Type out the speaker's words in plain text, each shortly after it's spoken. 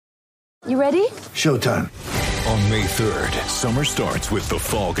You ready? Showtime. On May 3rd, summer starts with The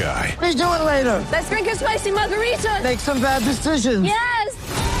Fall Guy. Let's do it later. Let's drink a spicy margarita. Make some bad decisions.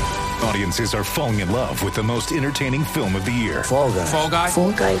 Yes! Audiences are falling in love with the most entertaining film of the year. Fall Guy. Fall Guy?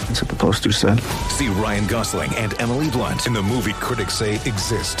 Fall guy. That's what the poster said. See Ryan Gosling and Emily Blunt in the movie critics say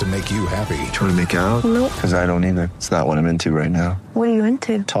exists to make you happy. Trying to make it out? Nope. Because I don't either. It's not what I'm into right now. What are you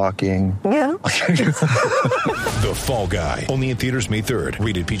into? Talking. Yeah. The Fall Guy. Only in theaters May 3rd.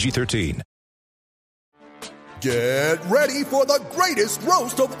 Rated PG-13. Get ready for the greatest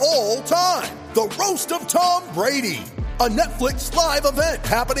roast of all time. The Roast of Tom Brady. A Netflix live event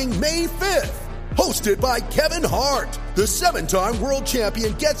happening May 5th. Hosted by Kevin Hart. The 7-time world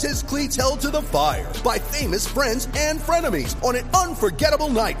champion gets his cleats held to the fire by famous friends and frenemies on an unforgettable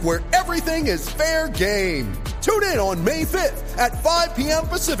night where everything is fair game. Tune in on May 5th at 5 p.m.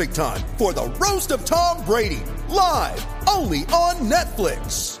 Pacific time for the Roast of Tom Brady. Live only on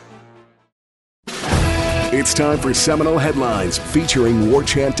Netflix. It's time for Seminole Headlines featuring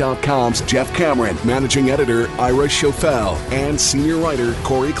WarChant.com's Jeff Cameron, managing editor Ira Schofel, and senior writer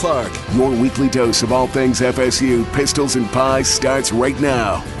Corey Clark. Your weekly dose of all things FSU, Pistols, and Pies starts right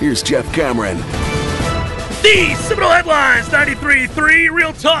now. Here's Jeff Cameron. The Seminole Headlines 93.3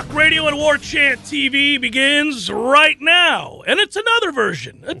 Real Talk Radio and War Chant TV begins right now. And it's another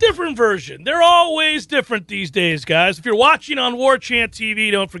version, a different version. They're always different these days, guys. If you're watching on War Chant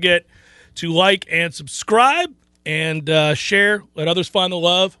TV, don't forget to like and subscribe and share, let others find the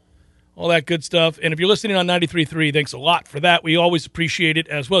love, all that good stuff. And if you're listening on 93.3, thanks a lot for that. We always appreciate it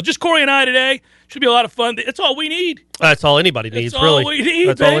as well. Just Corey and I today. Should be a lot of fun. That's all we need. That's all anybody needs, That's really. all we need,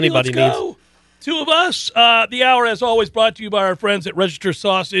 That's baby. all anybody Let's needs. go. Two of us. The hour, as always, brought to you by our friends at Register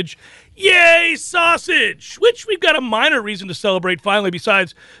Sausage. Yay, sausage! Which we've got a minor reason to celebrate finally,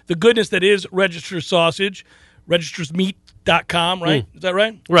 besides the goodness that is Register Sausage. RegistersMeat.com, right? Is that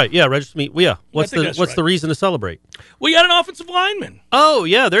right? Right, yeah, Register Meat. Yeah. What's think that's the right. reason to celebrate? We got an offensive lineman, Oh,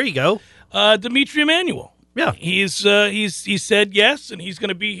 yeah, there you go. Dimitri Emanuel. Yeah. He said yes, and he's going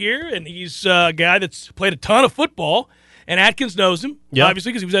to be here, and he's a guy that's played a ton of football, and Atkins knows him, Yeah.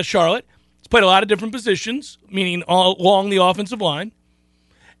 obviously, because he was at Charlotte. He's played a lot of different positions, meaning all along the offensive line.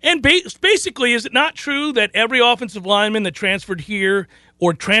 And basically, is it not true that every offensive lineman that transferred here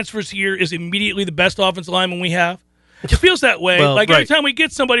or transfers here is immediately the best offensive lineman we have? It feels that way. Well, like every right. time we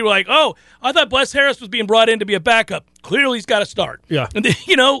get somebody, we're like, oh, I thought Bless Harris was being brought in to be a backup. Clearly, he's got to start. Yeah.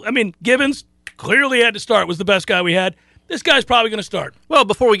 And Gibbons clearly had to start, was the best guy we had. This guy's probably going to start. Well,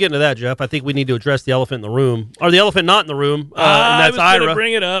 before we get into that, Jeff, I think we need to address the elephant in the room, or the elephant not in the room, and that's I was going Ira. to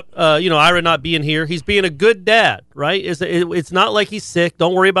bring it up. Ira not being here. He's being a good dad, right? It's not like he's sick.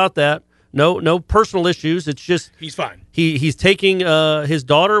 Don't worry about that. No personal issues. It's just He's fine. He's taking his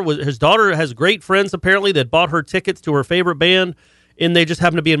daughter. His daughter has great friends apparently that bought her tickets to her favorite band, and they just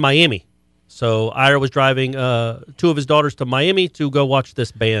happen to be in Miami. So Ira was driving two of his daughters to Miami to go watch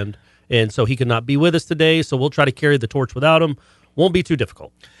this band, and so he could not be with us today. So we'll try to carry the torch without him. Won't be too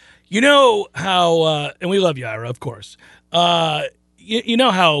difficult. You know how, and we love you, Ira, of course. You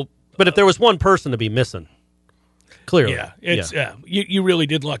know how. But if there was one person to be missing, clearly, you really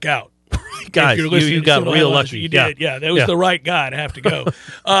did luck out. Guys, you got real lucky. You did, yeah. That was the right guy to have to go.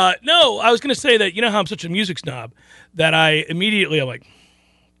 No, I was going to say that, you know how I'm such a music snob that I'm like,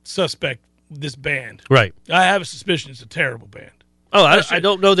 suspect this band. Right. I have a suspicion it's a terrible band. Oh, I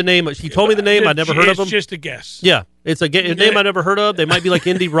don't know the name. He told me the name. I never heard of them. It's just a guess. Yeah, it's a name I never heard of. They might be like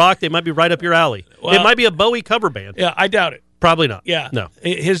indie rock. They might be right up your alley. Well, it might be a Bowie cover band. Yeah, I doubt it. Probably not. Yeah. No.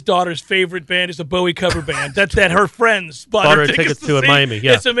 His daughter's favorite band is a Bowie cover band. That her friends bought her tickets to in see. Miami.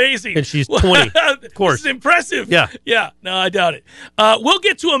 Yeah. It's amazing. And she's 20. Of course. This is impressive. Yeah. Yeah. No, I doubt it. We'll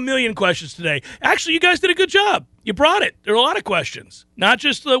get to a million questions today. Actually, you guys did a good job. You brought it. There are a lot of questions. Not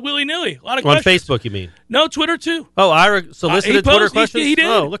just willy-nilly. A lot of questions. On Facebook, you mean? No, Twitter, too. Oh, Ira solicited Twitter questions? He did.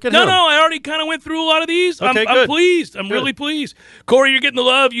 Oh, look at him. No, I already kind of went through a lot of these. Okay, I'm good. pleased. I'm Good. really pleased. Corey, you're getting the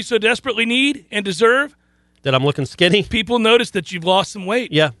love you so desperately need and deserve. That I'm looking skinny? People notice that you've lost some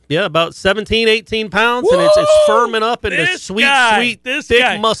weight. Yeah, about 17, 18 pounds, Woo! and it's firming up into This sweet, guy, this thick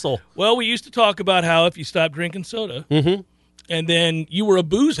guy. muscle. Well, we used to talk about how if you stopped drinking soda, and then you were a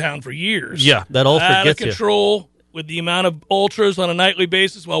booze hound for years. Yeah, that ulcer out gets of control with the amount of ultras on a nightly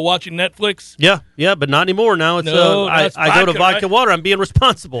basis while watching Netflix. Yeah, but not anymore. Now it's it's I go to vodka right? water. I'm being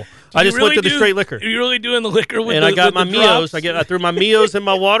responsible. I just went to the straight liquor. You're really doing the liquor with And I got my Mios. Mios. I threw my Mios in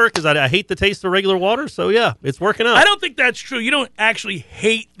my water because I hate the taste of regular water. So, yeah, it's working out. I don't think that's true. You don't actually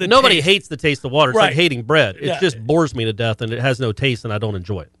hate the Nobody taste. hates the taste of water. It's Right. like hating bread. It Yeah. just bores me to death, and it has no taste, and I don't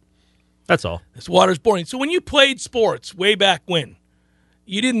enjoy it. That's all. This water's boring. So when you played sports way back when,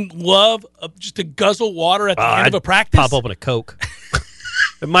 you didn't love just to guzzle water at the end of a practice? Pop open a Coke.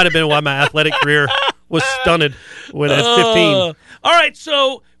 It might have been why my athletic career was stunted when I was 15. All right,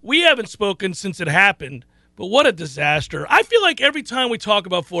 so we haven't spoken since it happened, but what a disaster. I feel like every time we talk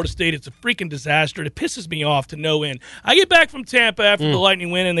about Florida State, it's a freaking disaster. It pisses me off to no end. I get back from Tampa after the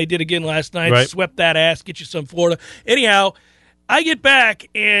Lightning win, and they did again last night, Right. swept that ass, get you some Florida. Anyhow, I get back,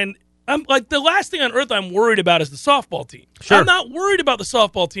 and I'm like, the last thing on earth I'm worried about is the softball team. Sure. I'm not worried about the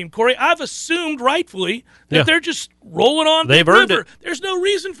softball team, Corey. I've assumed rightfully that Yeah. they're just rolling on. They've Big earned River. it. There's no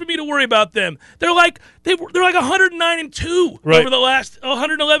reason for me to worry about them. They're like 109-2 Right. over the last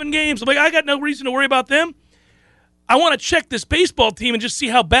 111 games. I'm like, I got no reason to worry about them. I want to check this baseball team and just see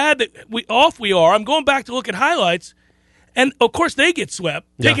how bad that off we are. I'm going back to look at highlights, and of course they get swept,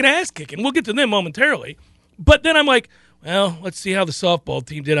 take an ass kicking. We'll get to them momentarily, but then I'm like, well, let's see how the softball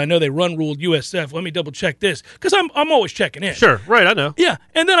team did. I know they run ruled USF. Let me double check this because I'm always checking in. Sure, right, I know. Yeah,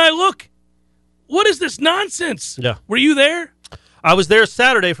 and then I look. What is this nonsense? Yeah. Were you there? I was there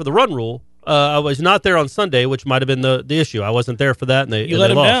Saturday for the run rule. I was not there on Sunday, which might have been the issue. I wasn't there for that, and they let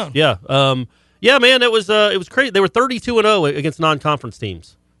they them lost. down. Yeah, man, it was crazy. They were 32-0 against non-conference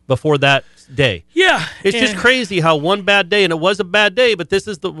teams before that day. Yeah. It's just crazy how one bad day, and it was a bad day, but this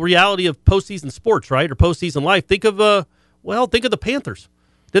is the reality of postseason sports, right, or postseason life. Think of the Panthers.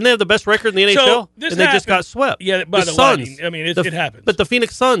 Didn't they have the best record in the NHL? So this and they just happened- got swept. Yeah, by the Suns. Lightning. I mean, it happens. But the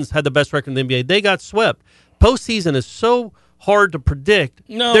Phoenix Suns had the best record in the NBA. They got swept. Postseason is so hard to predict.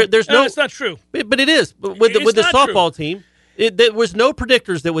 No, there's no. it's not true. But it is. With It's the not softball team, there was no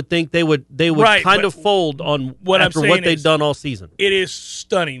predictors that would think they would Right, kind but of fold on what I'm after saying what they'd is- done all season. It is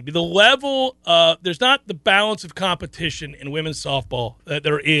stunning. The level, there's not the balance of competition in women's softball that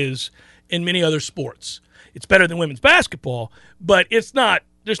there is in many other sports. It's better than women's basketball, but it's not.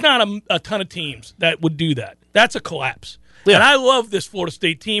 There's not a ton of teams that would do that. That's a collapse. Yeah. And I love this Florida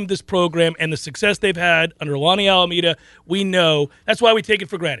State team, this program, and the success they've had under Lonnie Alameda. We know that's why we take it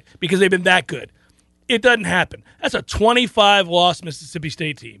for granted because they've been that good. It doesn't happen. That's a 25-loss Mississippi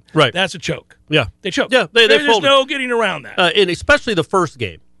State team. Right. That's a choke. Yeah. They choked. Yeah, they There's folded. no getting around that. And especially the first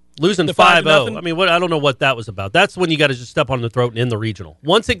game, losing The 5-0. 5-0. I mean, I don't know what that was about. That's when you got to just step on the throat and end the regional.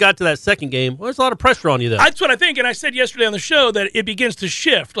 Once it got to that second game, there's a lot of pressure on you then. That's what I think, and I said yesterday on the show that it begins to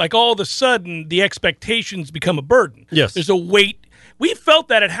shift. Like all of a sudden, the expectations become a burden. Yes. There's a weight. We felt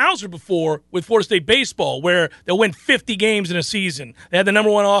that at Hauser before with Florida State baseball, where they'll win 50 games in a season. They had the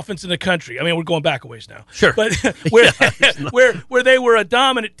number one offense in the country. I mean, we're going back a ways now. Sure. But where they were a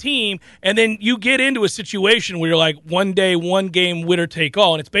dominant team, and then you get into a situation where you're like, one day, one game, winner take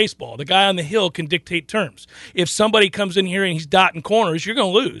all, and it's baseball. The guy on the hill can dictate terms. If somebody comes in here and he's dotting corners, you're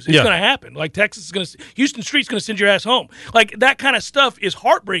going to lose. It's Yeah. going to happen. Like Texas is going to, Houston Street's going to send your ass home. Like that kind of stuff is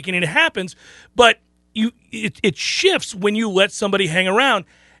heartbreaking, and it happens, but it shifts when you let somebody hang around.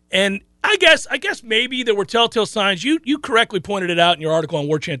 And I guess maybe there were telltale signs. You correctly pointed it out in your article on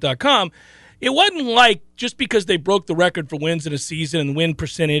warchant.com. It wasn't like just because they broke the record for wins in a season and win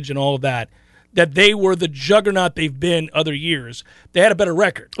percentage and all of that they were the juggernaut they've been other years. They had a better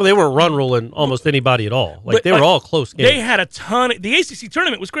record. Well, they weren't run ruling almost anybody at all. They were all close games. They had a ton. The ACC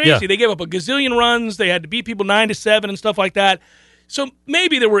tournament was crazy. Yeah. They gave up a gazillion runs. They had to beat people 9-7 and stuff like that. So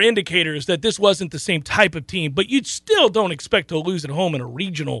maybe there were indicators that this wasn't the same type of team, but you still don't expect to lose at home in a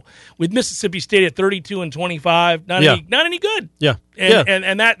regional with Mississippi State at 32-25. Not any good. Yeah.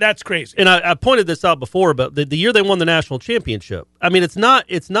 And that's crazy. And I pointed this out before, but the year they won the national championship, I mean, it's not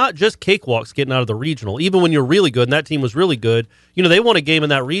just cakewalks getting out of the regional. Even when you're really good, and that team was really good, they won a game in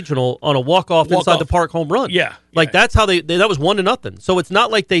that regional on a walk-off inside the park home run. Yeah. That's how that was 1-0. So it's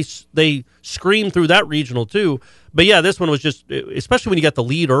not like they screamed through that regional too. But yeah, this one was just, especially when you got the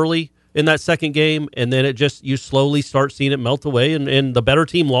lead early in that second game, and then you slowly start seeing it melt away, and the better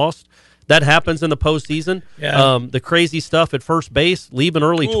team lost. That happens in the postseason. Yeah. The crazy stuff at first base, leaving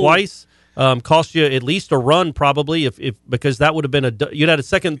early twice, cost you at least a run probably, if because that would have been you'd had a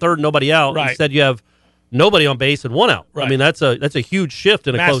second, third, nobody out. Right. Instead, you have nobody on base and one out. Right. I mean, that's a huge shift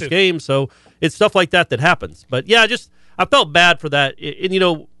in a Massive. close game. So it's stuff like that happens. But yeah, I felt bad for that.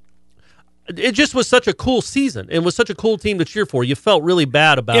 It just was such a cool season. It was such a cool team to cheer for. You felt really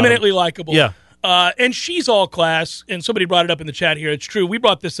bad about Eminently likable. Yeah. And she's all class, and somebody brought it up in the chat here. It's true. We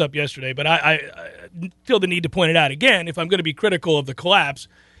brought this up yesterday, but I feel the need to point it out again if I'm going to be critical of the collapse.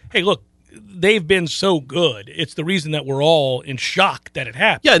 Hey, look, they've been so good. It's the reason that we're all in shock that it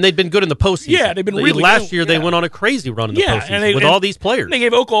happened. Yeah, and they've been good in the postseason. Yeah, they've been really Last good. year, they Yeah. went on a crazy run in the postseason and with all these players. They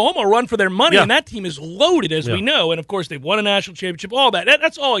gave Oklahoma a run for their money, Yeah. and that team is loaded, as we know. And, of course, they've won a national championship, all that.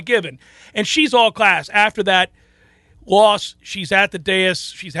 That's all a given. And she's all class. After that, loss. She's at the dais.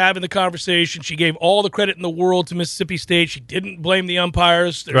 She's having the conversation. She gave all the credit in the world to Mississippi State. She didn't blame the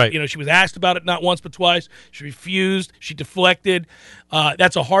umpires. Right. She was asked about it not once but twice. She refused. She deflected.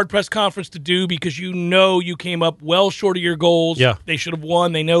 That's a hard press conference to do because you came up well short of your goals. Yeah. They should have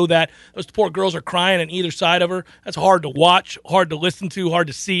won. They know that. Those poor girls are crying on either side of her. That's hard to watch, hard to listen to, hard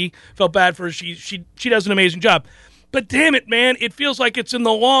to see. Felt bad for her. She does an amazing job. But damn it, man, it feels like it's in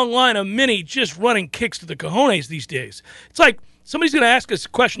the long line of Minnie just running kicks to the cojones these days. It's like somebody's going to ask us a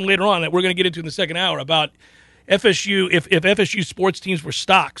question later on that we're going to get into in the second hour about FSU, if FSU sports teams were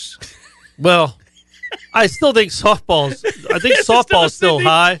stocks. Well, I still think softball's still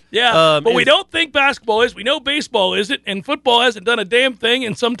high. Yeah, but we don't think basketball is. We know baseball isn't, and football hasn't done a damn thing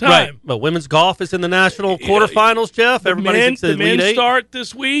in some time. Right, but women's golf is in the national quarterfinals, Jeff. Everybody's the men start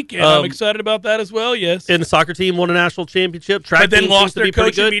this week, and I'm excited about that as well, yes. And the soccer team won a national championship. Track but then team lost seems to be their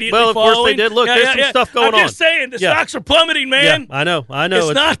coach pretty good. immediately Well, of following. course they did. Look, there's some stuff going on. I'm just saying, the stocks are plummeting, man. Yeah, I know.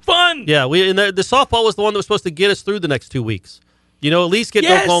 It's not fun. Yeah, the softball was the one that was supposed to get us through the next 2 weeks. At least get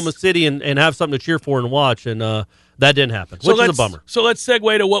to Oklahoma City and have something to cheer for and watch, and that didn't happen, which is a bummer. So let's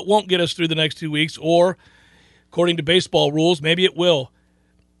segue to what won't get us through the next 2 weeks, or, according to baseball rules, maybe it will.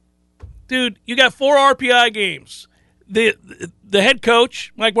 Dude, you got 4 RPI games. The head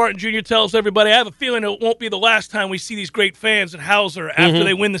coach, Mike Martin Jr., tells everybody, I have a feeling it won't be the last time we see these great fans at Hauser after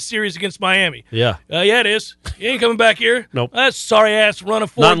they win the series against Miami. Yeah. Yeah, it is. You ain't coming back here. Nope. That's sorry-ass run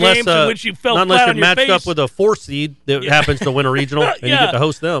of 4 games in which you fell flat on your face. Not unless you're matched up with a 4 seed that happens to win a regional, and you get to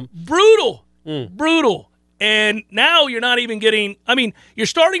host them. Brutal. Brutal. And now you're not even getting – your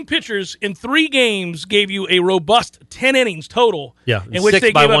starting pitchers in 3 games gave you a robust 10 innings total. Yeah, in which 6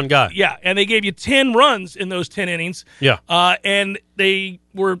 they by gave one guy. Yeah, and they gave you 10 runs in those 10 innings. Yeah. And they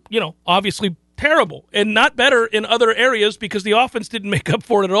were, obviously terrible and not better in other areas because the offense didn't make up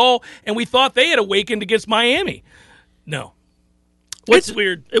for it at all, and we thought they had awakened against Miami. No. It's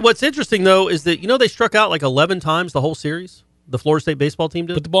weird. What's interesting, though, is that, they struck out like 11 times the whole series. The Florida State baseball team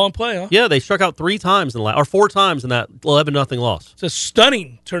did. Put the ball in play, huh? Yeah, they struck out 3 times or 4 times in that 11-0 loss. It's a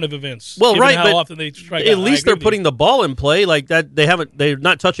stunning turn of events. Well, right, how but often they strike at out. least they're putting the ball in play like that. They're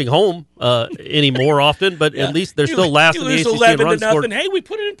not touching home anymore often, but at least they're still last in the ACC in runs scored. Hey, we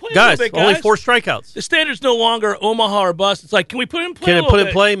put it in play. Guys, a little bit, only 4 strikeouts. The standard's no longer Omaha or bust. It's like, can we put it in play? Can it put in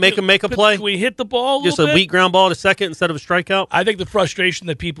play? Make them make a play? Can we hit the ball? Just a weak ground ball to second instead of a strikeout. I think the frustration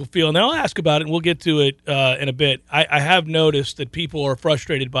that people feel, and I'll ask about it, and we'll get to it in a bit. I have noticed that people are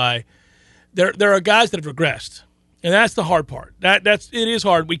frustrated by there are guys that have regressed, and that's the hard part. It is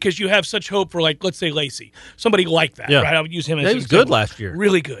hard because you have such hope for, like, let's say Lacey, somebody like that. Yeah. Right? I would use him as he an was example. good last year,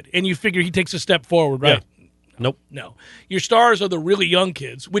 really good, and you figure he takes a step forward, right? Yeah. Nope. No. Your stars are the really young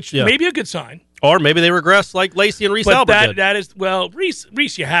kids, which may be a good sign. Or maybe they regress like Lacey and Reese but Albert did. That is, well, Reese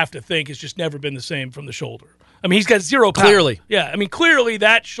you have to think has just never been the same from the shoulder. He's got 0 power. Clearly. Yeah, clearly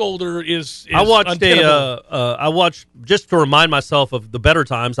that shoulder is I watched untenable. I watched, just to remind myself of the better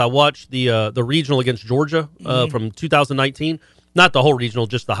times, I watched the regional against Georgia from 2019. Not the whole regional,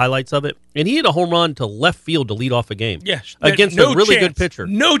 just the highlights of it. And he hit a home run to left field to lead off a game. Yes. Against a really good pitcher.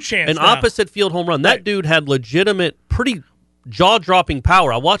 No chance. An opposite field home run. That dude had legitimate, pretty jaw-dropping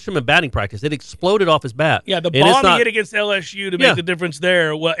power. I watched him in batting practice. It exploded off his bat. Yeah, the bomb he hit against LSU to make the difference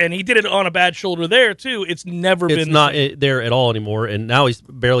there. Well, and he did it on a bad shoulder there, too. It's never been not there at all anymore, and now he's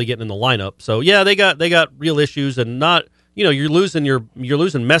barely getting in the lineup. So, yeah, they got real issues, and not, you're losing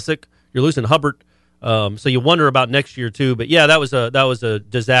Messick, you're losing Hubbard. So you wonder about next year, too. But, yeah, that was a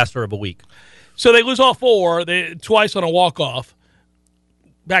disaster of a week. So they lose all 4, twice on a walk-off,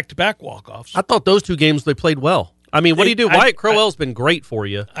 back-to-back walk-offs. I thought those 2 games they played well. What do you do? Wyatt Crowell's been great for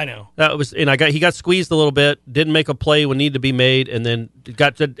you. I know. He got squeezed a little bit, didn't make a play when needed to be made, and then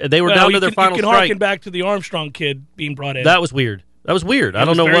they were down to their final strike. You can harken back to the Armstrong kid being brought in. That was weird. I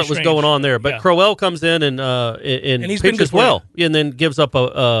don't know what was going on there, but Crowell comes in and he's pitches well, and then gives up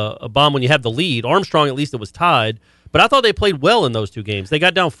a bomb when you have the lead. Armstrong, at least it was tied. But I thought they played well in those 2 games. They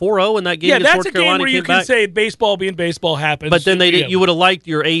got down 4-0 in that game against North Carolina. Yeah, that's a game where you can say baseball being baseball happens. But then you would have liked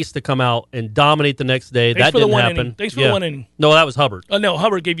your ace to come out and dominate the next day. That didn't happen. Thanks for the 1 inning. No, that was Hubbard. No,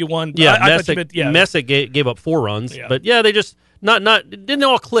 Hubbard gave you 1. Yeah, Messick gave up 4 runs. Yeah. But yeah, they just it didn't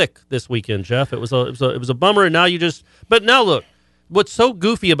all click this weekend, Jeff. It was a bummer, and now but now look. What's so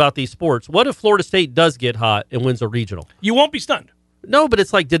goofy about these sports? What if Florida State does get hot and wins a regional? You won't be stunned. No, but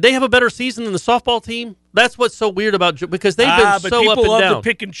it's like, did they have a better season than the softball team? That's what's so weird about, because they've been so up and down. But people love to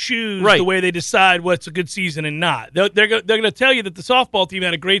pick and choose the way they decide what's a good season and not. They're going to tell you that the softball team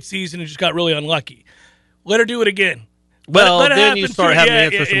had a great season and just got really unlucky. Let her do it again. Well, then you start having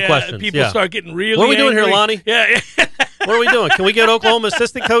to answer some questions. People start getting really What are we doing angry. here, Lonnie? Yeah. What are we doing? Can we get Oklahoma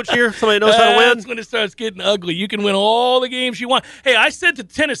assistant coach here? Somebody knows how to win? That's when it starts getting ugly. You can win all the games you want. Hey, I said to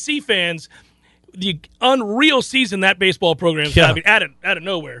Tennessee fans, the unreal season that baseball program's having out of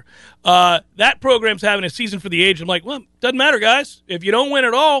nowhere. That program's having a season for the age. I'm like, well, doesn't matter, guys. If you don't win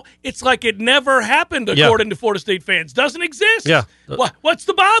at all, it's like it never happened, according to Florida State fans. Doesn't exist. Yeah. What's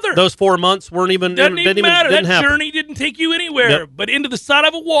the bother? Those 4 months weren't even Didn't even matter. Didn't That happen. journey didn't take you anywhere, but into the side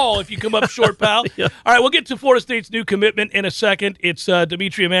of a wall if you come up short, pal. Yeah. All right, we'll get to Florida State's new commitment in a second. It's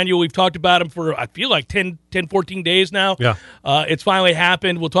Dimitri Emmanuel. We've talked about him for, I feel like, 10, 14 days now. Yeah. It's finally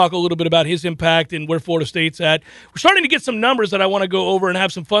happened. We'll talk a little bit about his impact and where Florida State's at. We're starting to get some numbers that I want to go over and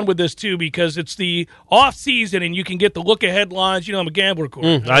have some fun with this, too, because it's the off season and you can get the look-ahead lines. You know, I'm a gambler,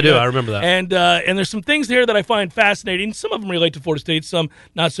 Corey. I do. I remember that. And there's some things there that I find fascinating. Some of them relate to Florida State, some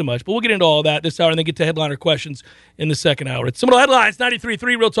not so much. But we'll get into all that this hour and then get to headliner questions in the second hour. It's Seminole Headlines, 93.3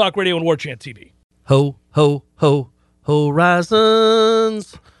 Real Talk Radio and War Chant TV. Ho, ho, ho,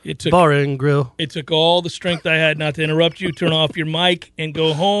 Horizons Bar and Grill. It took all the strength I had not to interrupt you, turn off your mic, and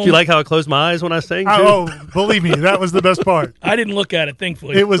go home. Do you like how I closed my eyes when I sang? Oh, believe me, that was the best part. I didn't look at it,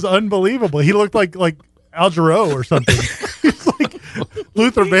 thankfully. It was unbelievable. He looked like Al Jarreau or something. He's like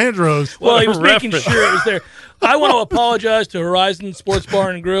Luther Vandross. Well, he was making sure it was there. I want to apologize to Horizon Sports Bar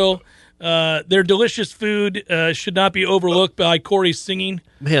and Grill. Their delicious food should not be overlooked by Corey's singing.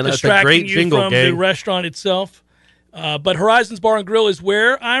 Man, that's a distracting great you jingle, from gang. the restaurant itself. But Horizon's Bar and Grill is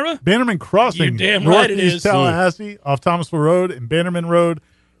where, Ira? Bannerman Crossing. You're damn right it Northeast is. Tallahassee, off Thomasville Road and Bannerman Road.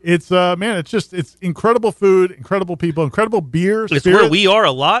 It's it's incredible food, incredible people, incredible beer. It's spirits. where we are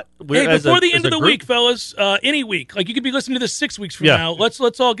a lot. Hey, before the end of the week, fellas, any week, like you could be listening to this 6 weeks from now. Let's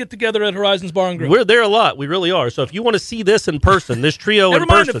all get together at Horizon's Bar and Grill. We're there a lot. We really are. So if you want to see this in person, this trio Never in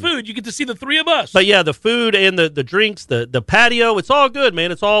mind person. the food. You get to see the three of us. But yeah, the food and the drinks, the patio, it's all good,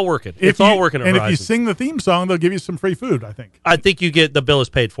 man. It's all working. It's all working at And Horizon. if you sing the theme song, they'll give you some free food, I think. I think you get the bill is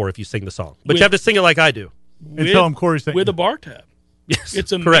paid for if you sing the song. But you have to sing it like I do. And tell them Corey sang with a bar tab. Yes,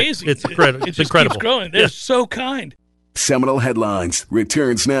 It's correct. amazing. It's incredible. It It's just incredible. keeps growing. They're so kind. Seminole Headlines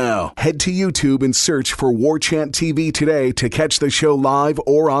returns now. Head to YouTube and search for War Chant TV today to catch the show live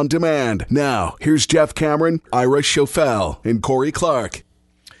or on demand. Now, here's Jeff Cameron, Ira Schofel, and Corey Clark.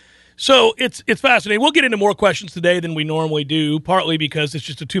 So it's fascinating. We'll get into more questions today than we normally do, partly because it's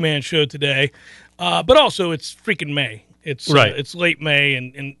just a two-man show today, but also it's freaking May. It's right. It's late May,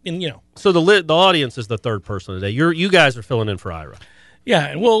 and you know. So the audience is the third person today. You guys are filling in for Ira. Yeah,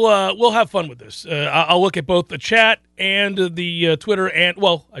 and we'll have fun with this. I'll look at both the chat and the Twitter, and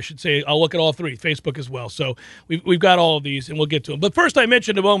I should say I'll look at all three, Facebook as well. So we've got all of these, and we'll get to them. But first, I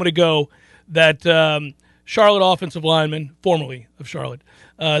mentioned a moment ago that Charlotte offensive lineman, formerly of Charlotte,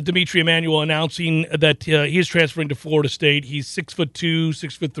 Dimitri Emmanuel, announcing that he's transferring to Florida State. He's 6'2",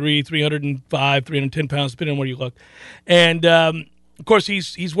 6'3", 305, 310 pounds, depending on where you look. And of course,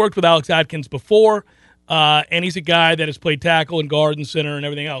 he's worked with Alex Atkins before. And he's a guy that has played tackle and guard and center and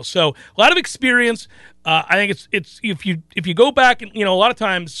everything else. So a lot of experience. I think it's if you go back and a lot of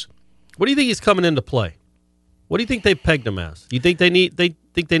times. What do you think he's coming into play? What do you think they pegged him as? You think they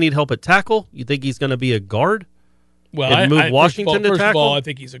need help at tackle? You think he's going to be a guard? Well, and move Washington to first tackle? of all, I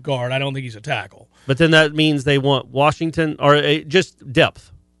think he's a guard. I don't think he's a tackle. But then that means they want Washington or just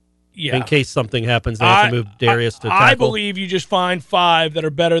depth. Yeah. In case something happens, they have to move Darius to tackle. I believe you just find five that are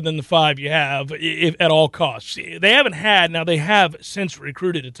better than the five you have at all costs. They haven't had, now they have since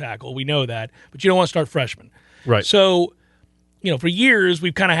recruited a tackle. We know that. But you don't want to start freshmen. Right. So, for years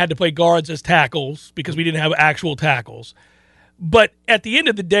we've kind of had to play guards as tackles because we didn't have actual tackles. But at the end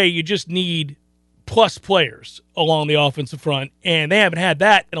of the day, you just need plus players along the offensive front, and they haven't had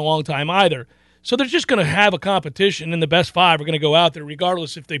that in a long time either. So they're just going to have a competition, and the best five are going to go out there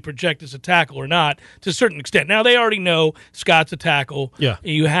regardless if they project as a tackle or not to a certain extent. Now, they already know Scott's a tackle. Yeah.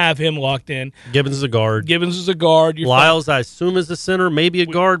 You have him locked in. Gibbons is a guard. Givens is a guard. Lyles, I assume, is a center, maybe a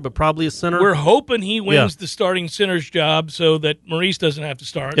guard, but probably a center. We're hoping he wins the starting center's job so that Maurice doesn't have to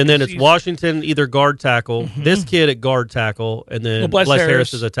start. And then it's Washington, either guard tackle, this kid at guard tackle, and then Bless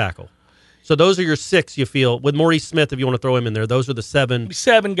Harris is a tackle. So those are your six, you feel. With Maurice Smith, if you want to throw him in there, those are the seven.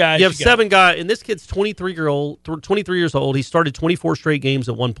 Seven guys. You have seven guys, and this kid's 23 years old. He started 24 straight games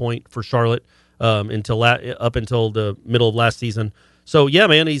at one point for Charlotte up until the middle of last season. So, yeah,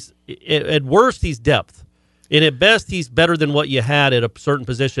 man, he's at worst, he's depth. And at best, he's better than what you had at a certain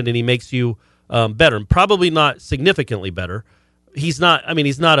position, and he makes you better. Probably not significantly better. He's not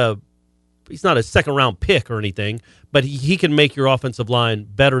a second-round pick or anything, but he can make your offensive line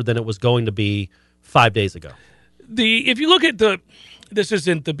better than it was going to be 5 days ago. If you look at this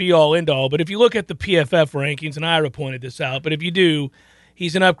isn't the be-all, end-all, but if you look at the PFF rankings, and Ira pointed this out, but if you do,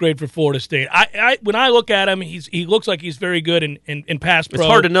 he's an upgrade for Florida State. When I look at him, he looks like he's very good in pass pro. It's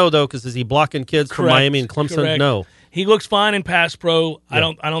hard to know though, because is he blocking kids from Miami and Clemson? Correct. No, he looks fine in pass pro.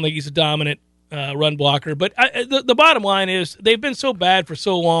 Yeah. I don't think he's a dominant run blocker. But the bottom line is they've been so bad for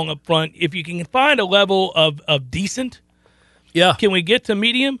so long up front. If you can find a level of decent, can we get to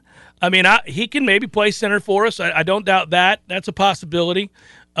medium? I mean, he can maybe play center for us. I don't doubt that. That's a possibility.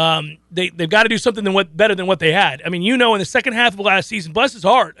 They've got to do something better than what they had. I mean, in the second half of last season, bless his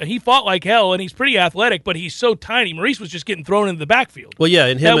heart, and he fought like hell, and he's pretty athletic, but he's so tiny. Maurice was just getting thrown into the backfield. Well, yeah,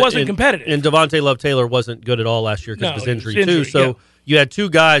 and that wasn't competitive. And Devontae Love-Taylor wasn't good at all last year because of his injury, too. So you had two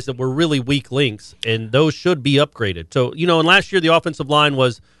guys that were really weak links, and those should be upgraded. So, and last year the offensive line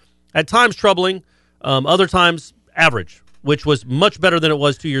was at times troubling, other times average, which was much better than it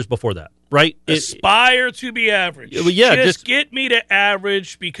was 2 years before that, right? Aspire to be average. Yeah, just get me to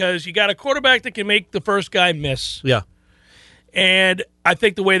average, because you got a quarterback that can make the first guy miss. Yeah. And I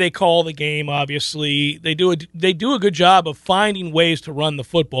think the way they call the game, obviously, they do a good job of finding ways to run the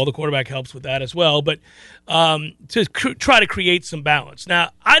football. The quarterback helps with that as well, but to try to create some balance. Now,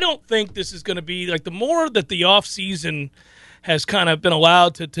 I don't think this is going to be like the more that the offseason has kind of been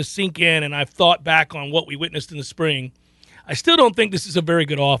allowed to sink in, and I've thought back on what we witnessed in the spring, I still don't think this is a very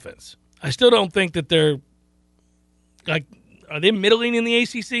good offense. I still don't think that they're are they middling in the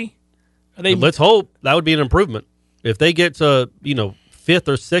ACC? Let's hope. That would be an improvement. If they get to, 5th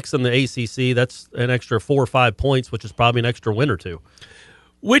or 6th in the ACC, that's an extra 4 or 5 points, which is probably an extra win or two.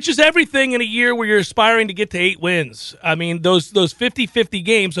 Which is everything in a year where you're aspiring to get to 8 wins. I mean, those 50-50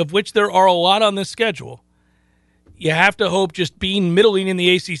 games, of which there are a lot on this schedule, you have to hope just being middling in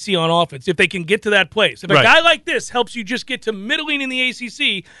the ACC on offense, if they can get to that place. If a guy like this helps you just get to middling in the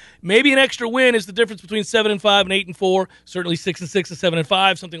ACC, maybe an extra win is the difference between 7-5 and 8-4, certainly 6-6 and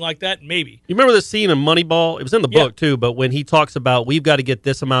 7-5, something like that, maybe. You remember the scene in Moneyball? It was in the book, too, but when he talks about we've got to get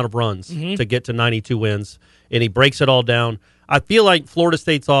this amount of runs to get to 92 wins, and he breaks it all down. I feel like Florida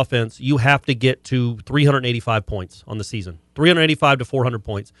State's offense, you have to get to 385 points on the season, 385 to 400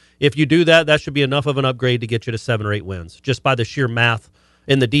 points. If you do that, that should be enough of an upgrade to get you to 7 or 8 wins, just by the sheer math.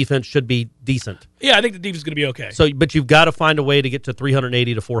 And the defense should be decent. Yeah, I think the defense is going to be okay. So, but you've got to find a way to get to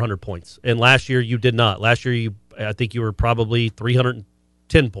 380 to 400 points. And last year you did not. Last year I think you were probably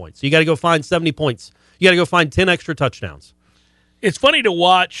 310 points. So you got to go find 70 points. You got to go find 10 extra touchdowns. It's funny to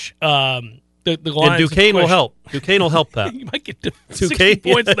watch. The lines, and Duquesne will help. Duquesne will help that. You might get to 60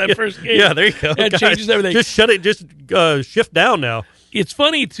 points in that first game. Yeah, there you go. That changes everything. Just shut it. Just shift down now. It's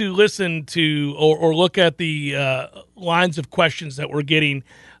funny to listen to or look at the lines of questions that we're getting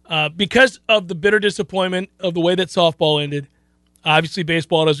because of the bitter disappointment of the way that softball ended. Obviously,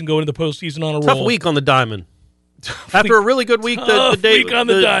 baseball doesn't go into the postseason on a roll. Tough week on the diamond. After a really good week,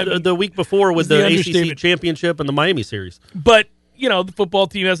 the week before with the ACC championship and the Miami series. But the football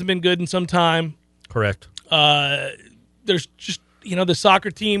team hasn't been good in some time. Correct. There's just, the soccer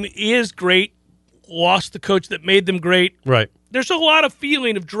team is great. Lost the coach that made them great. Right. There's a lot of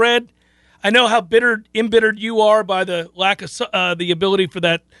feeling of dread. I know how embittered you are by the lack of the ability for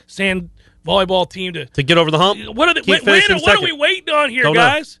that sand volleyball team to get over the hump. What are we waiting on here,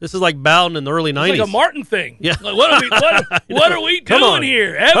 guys? This is like Bowden in the early 90s. It's like a Martin thing. Yeah. Like, what are we doing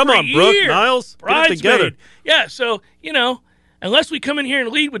here? Come on, Brooke, Niles. Get it together. Yeah, so, unless we come in here and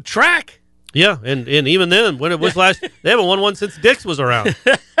lead with track. Yeah, and even then, when it was last, they haven't won one since Dix was around.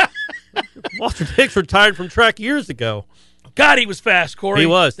 Walter Dix retired from track years ago. God, he was fast, Corey. He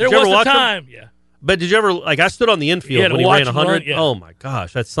was. There was a time. Yeah. But did you ever, I stood on the infield when he ran 100? Yeah. Oh, my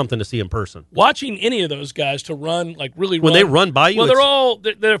gosh, that's something to see in person. Watching any of those guys to run, really when they run by you,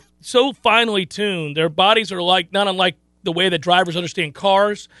 they're so finely tuned. Their bodies are not unlike the way that drivers understand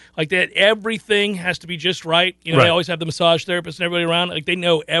cars. Like that, everything has to be just right. They always have the massage therapists and everybody around. Like they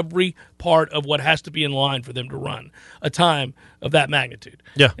know every part of what has to be in line for them to run a time of that magnitude.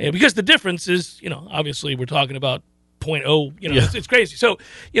 Yeah. And because the difference is, obviously we're talking about 0.0, it's crazy. So,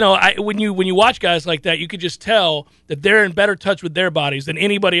 when you watch guys like that, you could just tell that they're in better touch with their bodies than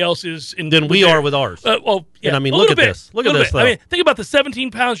anybody else is. Than we are with ours. And I mean, look at this. Look at this, though. I mean, think about the 17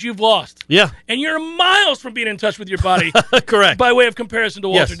 pounds you've lost. Yeah. And you're miles from being in touch with your body. Correct. By way of comparison to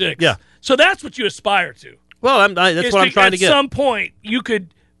Walter Dix. Yeah. So that's what you aspire to. Well, that's what I'm trying to get. At some point, you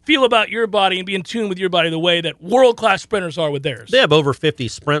could feel about your body and be in tune with your body the way that world-class sprinters are with theirs. They have over 50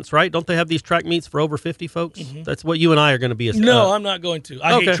 sprints, right? Don't they have these track meets for over 50 folks? Mm-hmm. That's what you and I are going to be. No, I'm not going to.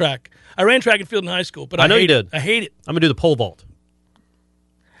 I hate track. I ran track and field in high school, but I know you did. I hate it. I'm going to do the pole vault.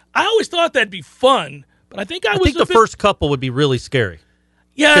 I always thought that'd be fun, but I think I think the first couple would be really scary.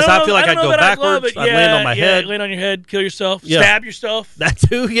 Yeah, Because I feel like don't I'd know go that I'd love backwards. it. I'd land on my head. Land on your head, kill yourself, Yeah. stab yourself. That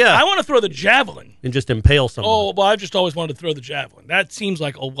too, yeah. I want to throw the javelin. And just impale someone. Oh, well, I've just always wanted to throw the javelin. That seems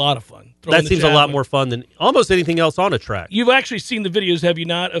like a lot of fun. Throwing that the seems a lot javelin. more fun than almost anything else on a track. You've actually seen the videos, have you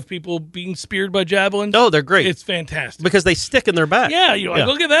not, of people being speared by javelins? Oh, they're great. It's fantastic. Because they stick in their back. Yeah, you're like,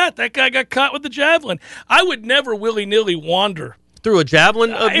 look at that. That guy got caught with the javelin. I would never willy-nilly wander. Through a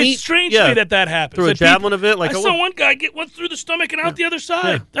javelin of meat? It's strange to me that happens. Through a That javelin event? Like I saw one guy get one through the stomach and out the other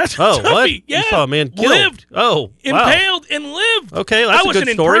side. Yeah. That's Oh, toughy. what? Yeah. You saw a man killed. Lived. Oh, wow. Impaled and lived. Okay, that's I a wasn't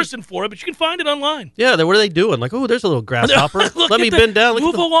good in story. person for it, but you can find it online. Yeah, what are they doing? Like, oh, there's a little grasshopper. Look Let me at bend down. Look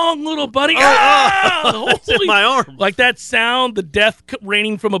Move at the- along, little buddy. It's in my arm. Like that sound, the death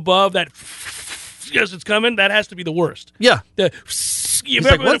raining from above, that as it's coming, that has to be the worst. Yeah. He's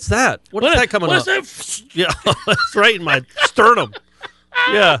like, what's that? What's that coming up? That? Yeah, it's right in my sternum.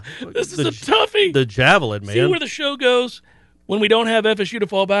 Yeah. This is a toughie. The javelin, man. See where the show goes when we don't have FSU to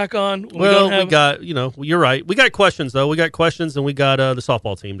fall back on? When Well, we got, you're right. We got questions, though. We got questions, and we got the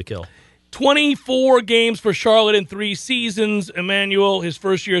softball team to kill. 24 games for Charlotte in 3 seasons. Emmanuel, his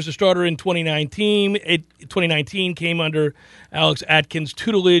first year as a starter in 2019. 2019 came under Alex Atkins'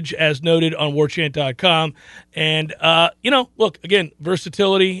 tutelage, as noted on warchant.com. And, look, again,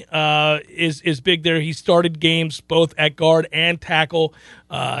 versatility is big there. He started games both at guard and tackle,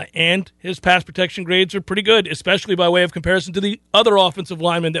 and his pass protection grades are pretty good, especially by way of comparison to the other offensive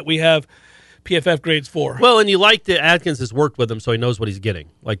linemen that we have PFF grades for. Well, and you like that Atkins has worked with him, so he knows what he's getting.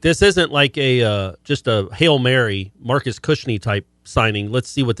 Like, this isn't like a just a Hail Mary, Marcus Cushney type signing. Let's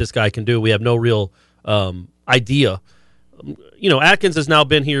see what this guy can do. We have no real idea. Atkins has now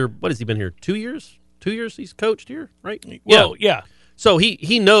been here. What has he been here? 2 years? 2 years he's coached here, right? Well, yeah. So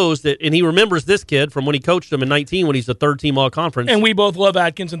he knows that, and he remembers this kid from when he coached him in 19 when he's the third team all-conference. And we both love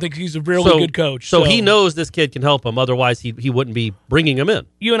Atkins and think he's a really good coach. So he knows this kid can help him. Otherwise, he wouldn't be bringing him in.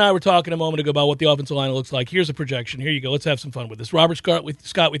 You and I were talking a moment ago about what the offensive line looks like. Here's a projection. Here you go. Let's have some fun with this. Robert Scott,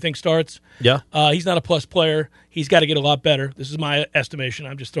 we think, starts. Yeah. He's not a plus player. He's got to get a lot better. This is my estimation.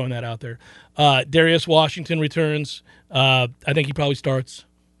 I'm just throwing that out there. Darius Washington returns. I think he probably starts.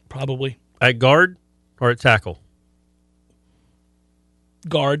 Probably. At guard or at tackle?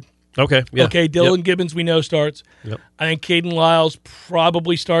 Guard. Okay. Yeah. Okay, Dylan Gibbons we know starts. Yep. I think Caden Lyles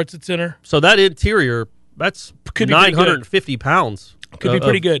probably starts at center. So that interior, that's Could be 950 pounds. Could be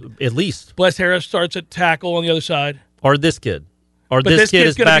pretty good. At least. Bless Harris starts at tackle on the other side. Or this kid. Or But this kid kid's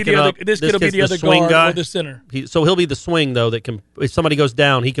is gonna be backing the other- up. this kid'll be kid's the other swing guard guy. or the center. So he'll be the swing, though, that can, if somebody goes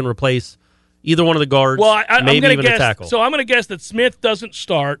down, he can replace either one of the guards, Well, I'm maybe gonna even guess, a tackle. So I'm going to guess that Smith doesn't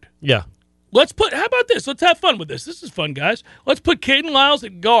start. Yeah. How about this? Let's have fun with this. This is fun, guys. Let's put Caden Lyles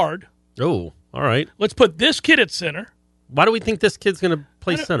at guard. Oh, all right. Let's put this kid at center. Why do we think this kid's going to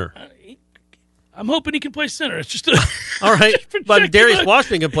play center? I'm hoping he can play center. It's just All right. just But Darius projecting.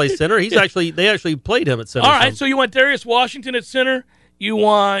 Washington can play center. They actually played him at center. All right, so you want Darius Washington at center. You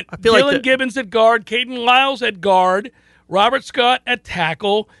want feel like Dylan Gibbons at guard, Caden Lyles at guard, Robert Scott at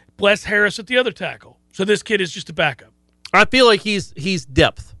tackle, Bless Harris at the other tackle. So this kid is just a backup. I feel like he's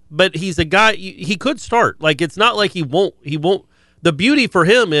depth, but he's a guy. He could start. Like, it's not like he won't. The beauty for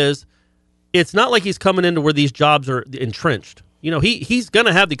him is it's not like he's coming into where these jobs are entrenched. He's going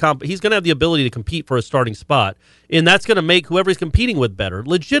to have the ability to compete for a starting spot, and that's going to make whoever he's competing with better.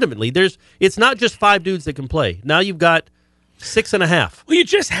 Legitimately, it's not just 5 dudes that can play. Now you've got 6.5. Well, you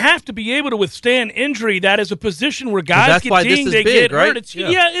just have to be able to withstand injury. That is a position where guys that's get why this dinged, is they big, get right? hurt.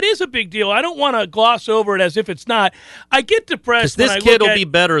 It is a big deal. I don't want to gloss over it as if it's not. I get depressed when This I kid look will at, be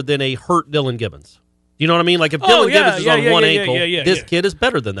better than a hurt Dylan Gibbons. You know what I mean? Like, if Dylan Gibbons is on one ankle, this kid is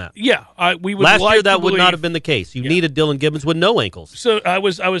better than that. Yeah, we would. Last like year, that to would believe. not have been the case. You needed Dylan Gibbons with no ankles. So I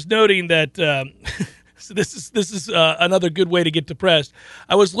was noting that so this is another good way to get depressed.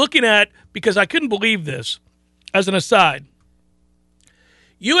 I was looking at, because I couldn't believe this. As an aside,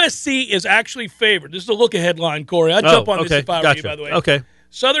 USC is actually favored. This is a look-ahead line, Corey. I'd jump on this if I were you, by the way. Okay.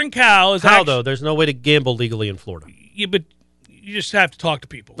 Southern Cal is How, though? There's no way to gamble legally in Florida. Yeah, but you just have to talk to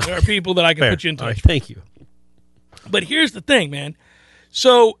people. There are people that I can Fair. put you in touch All right, with. thank you. But here's the thing, man.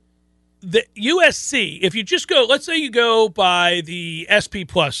 So the USC, if you just go, let's say you go by the SP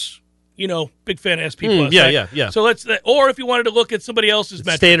Plus, big fan of SP Plus. yeah, right? yeah. So or if you wanted to look at somebody else's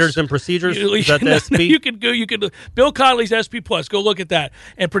metrics. Standards and procedures? Is that the SP? You could Bill Connolly's SP Plus. Go look at that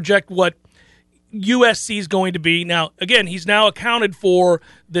and project what USC is going to be. Now, again, he's now accounted for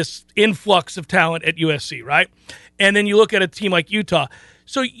this influx of talent at USC, right? And then you look at a team like Utah.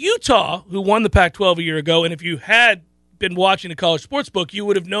 So Utah, who won the Pac-12 a year ago, and if you had been watching the college sports book, you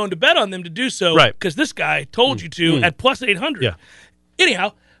would have known to bet on them to do so, right? Because this guy told you to at plus 800. Yeah.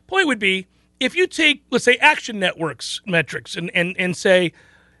 Anyhow, point would be, if you take, let's say, Action Network's metrics and say,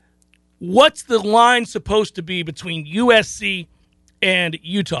 what's the line supposed to be between USC and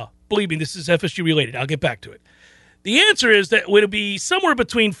Utah? Believe me, this is FSU related. I'll get back to it. The answer is that would it be somewhere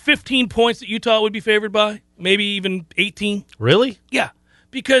between 15 points that Utah would be favored by, maybe even 18. Really? Yeah,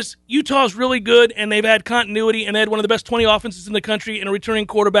 because Utah's really good, and they've had continuity, and they had one of the best 20 offenses in the country and a returning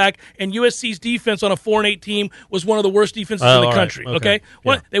quarterback, and USC's defense on a 4-8 team was one of the worst defenses in the country. Right. Okay?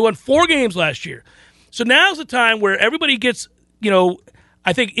 Yeah. They won 4 games last year. So now's the time where everybody gets,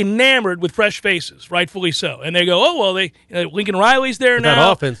 I think, enamored with fresh faces, rightfully so. And they go, oh, well, Lincoln Riley's there But now.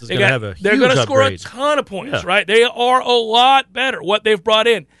 that offense is going to have a They're huge going to score a upgrade. ton of points, Yeah. right? They are a lot better, what they've brought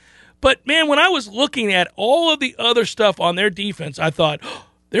in. But, man, when I was looking at all of the other stuff on their defense, I thought, oh,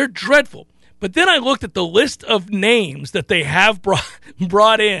 they're dreadful. But then I looked at the list of names that they have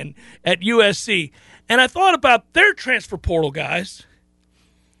brought in at USC, and I thought about their transfer portal guys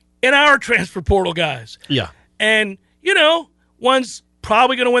and our transfer portal guys. Yeah. And, one's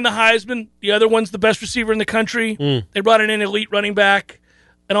probably going to win the Heisman. The other one's the best receiver in the country. They brought in an elite running back,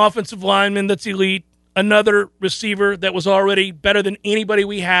 an offensive lineman that's elite, another receiver that was already better than anybody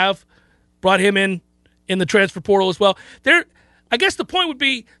we have, brought him in the transfer portal as well. I guess the point would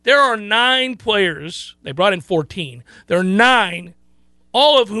be there are 9 players. They brought in 14. There are 9,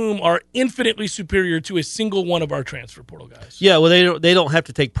 all of whom are infinitely superior to a single one of our transfer portal guys. Yeah, well, they don't have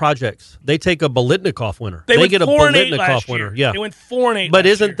to take projects. They take a Bolitnikoff winner. They went get a 4-8 Bolitnikoff last winner. year. Yeah, They went 4-8 but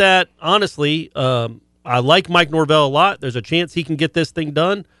last isn't year. that honestly? I like Mike Norvell a lot. There's a chance he can get this thing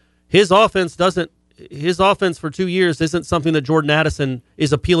done. His offense for 2 years isn't something that Jordan Addison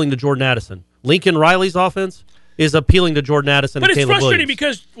is appealing to Jordan Addison. Lincoln Riley's offense is appealing to Jordan Addison. But and it's Caleb frustrating Williams.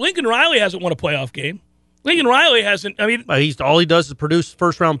 because Lincoln Riley hasn't won a playoff game. Lincoln Riley hasn't. I mean, All he does is produce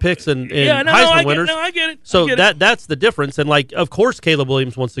first-round picks and yeah, no, Heisman I winners. get it. So I get it. that's the difference. And, of course Caleb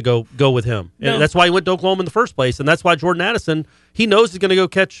Williams wants to go with him. No. And that's why he went to Oklahoma in the first place. And that's why Jordan Addison, he knows he's going to go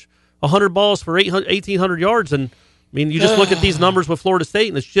catch 100 balls for 1,800 yards. And, you just look at these numbers with Florida State,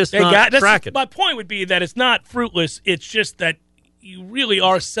 and it's just not tracking. My point would be that it's not fruitless. It's just that you really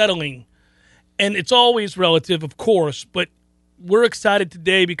are settling. And it's always relative, of course, but we're excited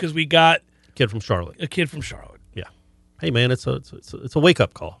today because we got a kid from Charlotte. Yeah. Hey, man, it's a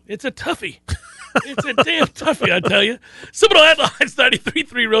wake-up call. It's a toughie. It's a damn toughie, I tell you. Seminole Headlines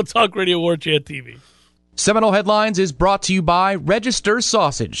 93.3 Real Talk Radio War Chant TV. Seminole Headlines is brought to you by Register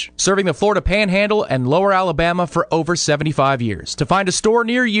Sausage, serving the Florida Panhandle and Lower Alabama for over 75 years. To find a store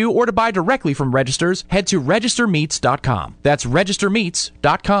near you or to buy directly from Registers, head to registermeats.com. That's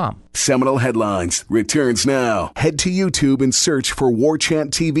registermeats.com. Seminole Headlines returns now. Head to YouTube and search for War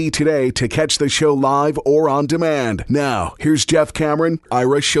Chant TV today to catch the show live or on demand. Now, here's Jeff Cameron,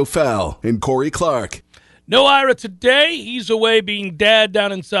 Ira Schofel, and Corey Clark. No Ira today. He's away being dad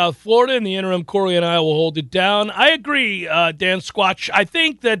down in South Florida. In the interim, Corey and I will hold it down. I agree, Dan Squatch. I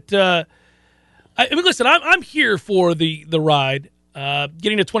think that listen, I'm here for the ride.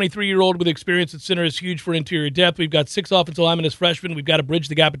 Getting a 23-year-old with experience at center is huge for interior depth. We've got 6 offensive linemen as freshmen. We've got to bridge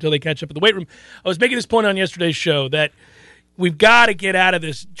the gap until they catch up in the weight room. I was making this point on yesterday's show that we've got to get out of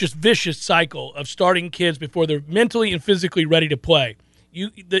this just vicious cycle of starting kids before they're mentally and physically ready to play. You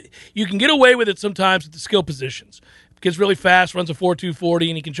can get away with it sometimes at the skill positions. If the kid's really fast, runs a 4.2 40,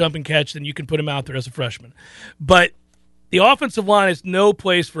 and he can jump and catch, then you can put him out there as a freshman. But the offensive line is no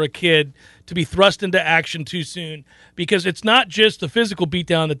place for a kid to be thrust into action too soon because it's not just the physical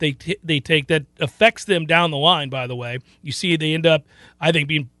beatdown that they take that affects them down the line, by the way. You see they end up, I think,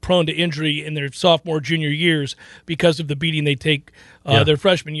 being prone to injury in their sophomore, junior years because of the beating they take their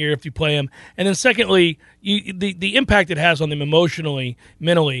freshman year if you play them. And then secondly, the impact it has on them emotionally,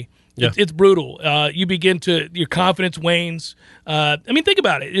 mentally, it's brutal. You begin your confidence wanes. Think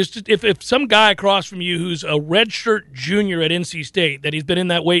about it. It's just if some guy across from you who's a redshirt junior at NC State, that he's been in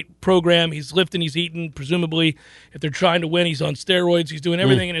that weight program, he's lifting, he's eating, presumably if they're trying to win, he's on steroids, he's doing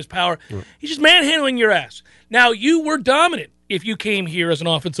everything in his power. He's just manhandling your ass. Now, you were dominant if you came here as an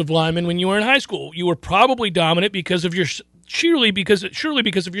offensive lineman when you were in high school. You were probably dominant because of surely because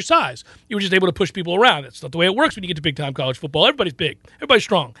of your size. You were just able to push people around. That's not the way it works when you get to big-time college football. Everybody's big. Everybody's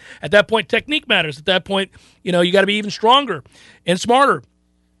strong. At that point, technique matters. At that point, you got to be even stronger and smarter.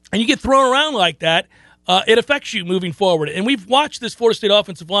 And you get thrown around like that, it affects you moving forward. And we've watched this Florida State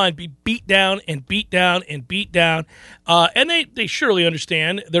offensive line be beat down and beat down and beat down. And they surely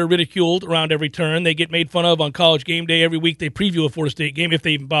understand. They're ridiculed around every turn. They get made fun of on College Game Day. Every week they preview a Florida State game, if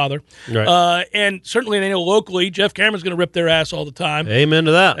they even bother. Right. And certainly they know locally Jeff Cameron's going to rip their ass all the time. Amen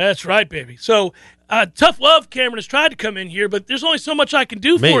to that. That's right, baby. So tough love, Cameron has tried to come in here, but there's only so much I can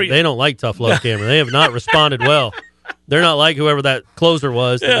do for you. They don't like tough love, Cameron. They have not responded well. They're not like whoever that closer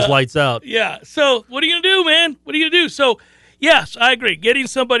was that was lights out. Yeah. So what are you going to do, man? What are you going to do? So, yes, I agree. Getting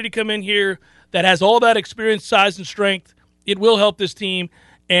somebody to come in here that has all that experience, size, and strength, it will help this team,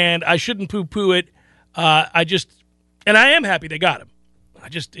 and I shouldn't poo-poo it. And I am happy they got him.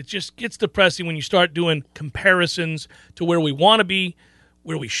 It just gets depressing when you start doing comparisons to where we want to be,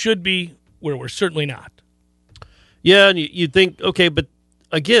 where we should be, where we're certainly not. Yeah, and you think, okay, but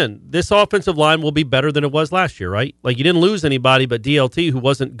again, this offensive line will be better than it was last year, right? Like, you didn't lose anybody but DLT, who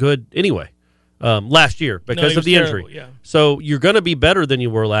wasn't good anyway last year because of the injury. Yeah. So you're going to be better than you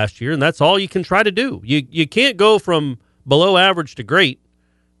were last year, and that's all you can try to do. You can't go from below average to great,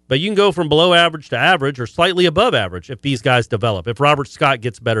 but you can go from below average to average or slightly above average if these guys develop. If Robert Scott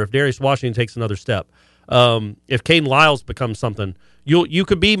gets better, if Darius Washington takes another step, if Caden Lyles becomes something, you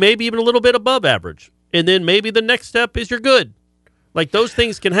could be maybe even a little bit above average. And then maybe the next step is you're good. Like, those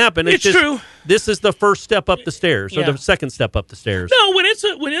things can happen. It's just, true. This is the first step up the stairs, or the second step up the stairs. No, when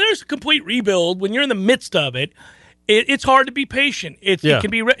there's a complete rebuild, when you're in the midst of it, it's hard to be patient. It can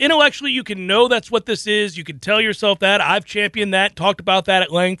be intellectually, you can know that's what this is. You can tell yourself that. I've championed that, talked about that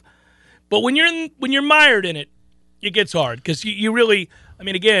at length. But when you're mired in it, it gets hard because you really. I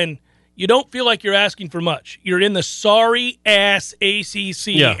mean, again, you don't feel like you're asking for much. You're in the sorry-ass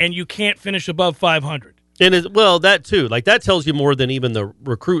ACC, and you can't finish above 500. And that too. Like, that tells you more than even the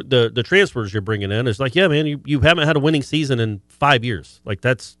the transfers you're bringing in. It's like, yeah, man, you haven't had a winning season in 5 years. Like,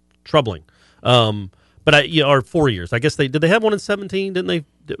 that's troubling. Or 4 years. I guess did they have one in 17? Didn't they?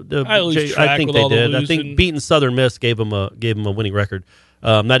 I lose track. I think with they all did. the I think beating Southern Miss gave them a winning record.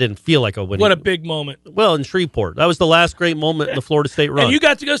 That didn't feel like a winning. What a big moment. Well, in Shreveport, that was the last great moment in the Florida State run. And you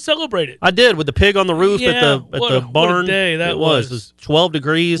got to go celebrate it. I did, with the pig on the roof at the barn. What a day that was. It was 12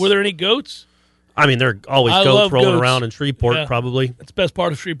 degrees. Were there any goats? I mean, there are always goats rolling around in Shreveport, probably. That's the best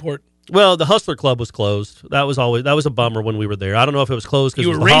part of Shreveport. Well, the Hustler Club was closed. That was a bummer when we were there. I don't know if it was closed because it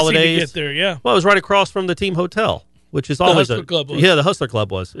was the holidays. To get there, yeah. Well, it was right across from the team hotel, which is always the Hustler Club was. Yeah, the Hustler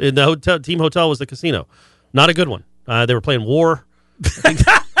Club was. And the team hotel was the casino. Not a good one. They were playing War. I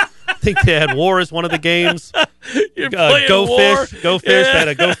think they had War as one of the games. You're playing Go War. Fish. Go Fish. They had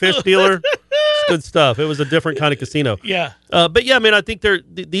a Go Fish dealer. It's good stuff. It was a different kind of casino. Yeah. But yeah, man, I think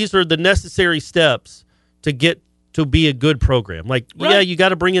these are the necessary steps to get to be a good program. Like, right. Yeah, you got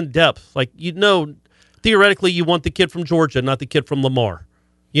to bring in depth. Like, theoretically, you want the kid from Georgia, not the kid from Lamar,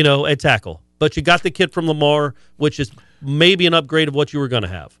 at tackle. But you got the kid from Lamar, which is maybe an upgrade of what you were going to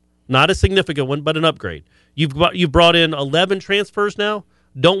have. Not a significant one, but an upgrade. You've brought in 11 transfers now.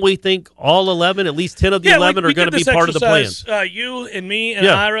 Don't we think all 11, at least 10 of the 11 are going to be part of the plan? You and me and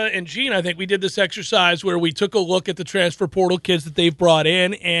Ira and Gene, I think we did this exercise where we took a look at the transfer portal kids that they've brought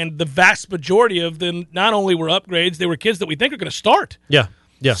in, and the vast majority of them not only were upgrades, they were kids that we think are going to start. Yeah.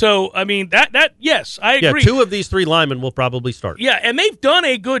 Yeah. So, I mean, yes, I agree. Yeah, 2 of these 3 linemen will probably start. Yeah, and they've done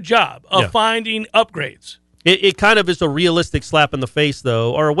a good job of finding upgrades. It kind of is a realistic slap in the face,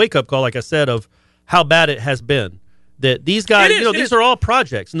 though, or a wake-up call, like I said, of how bad it has been. That these guys, these are all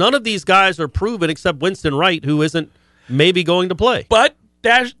projects. None of these guys are proven except Winston Wright, who isn't maybe going to play. But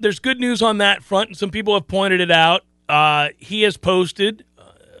there's good news on that front, and some people have pointed it out. He has posted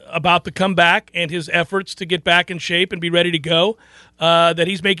about the comeback and his efforts to get back in shape and be ready to go, that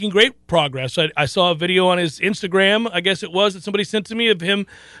he's making great progress. I saw a video on his Instagram, I guess it was, that somebody sent to me of him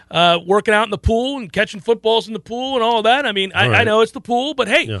working out in the pool and catching footballs in the pool and all of that. I mean, I know it's the pool, but,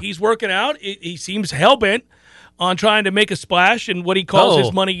 hey, he's working out. He seems hell-bent on trying to make a splash in what he calls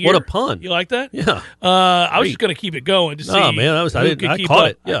his money year. What a pun. You like that? Yeah. I was just going to keep it going to see. Oh, man, I caught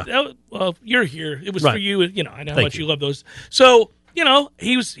it. Yeah. Well, you're here. It was for you. I know how much you love those. So,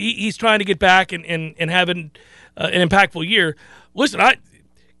 he's trying to get back and have an impactful year. Listen,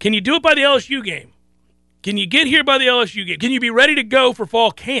 can you do it by the LSU game? Can you get here by the LSU game? Can you be ready to go for fall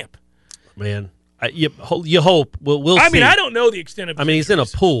camp? Man. You hope. We'll see. I mean, I don't know the extent of his he's in a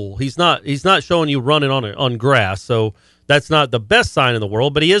pool. He's not showing you running on grass, so that's not the best sign in the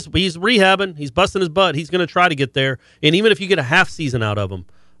world. But he's rehabbing. He's busting his butt. He's going to try to get there. And even if you get a half season out of him,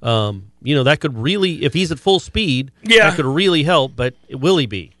 that could really, if he's at full speed, that could really help. But will he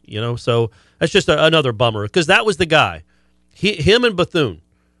be? So that's just another bummer because that was the guy. Him and Bethune.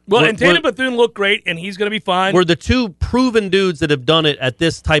 Well, and Tatum Bethune looked great, and he's going to be fine. We're the 2 proven dudes that have done it at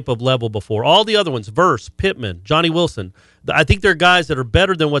this type of level before. All the other ones, Verse, Pittman, Johnny Wilson, I think they're guys that are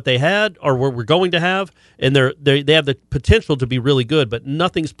better than what they had or we're going to have, and they have the potential to be really good, but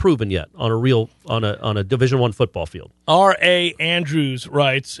nothing's proven yet on a Division I football field. R.A. Andrews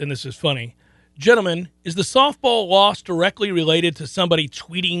writes, and this is funny, gentlemen, is the softball loss directly related to somebody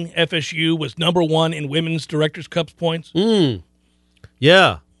tweeting FSU was #1 in Women's Directors' Cup points?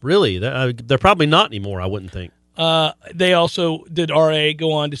 Yeah. Really? They're probably not anymore, I wouldn't think. They also did RA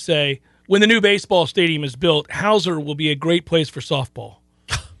go on to say, when the new baseball stadium is built, Hauser will be a great place for softball.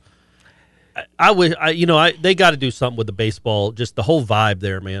 They got to do something with the baseball. Just the whole vibe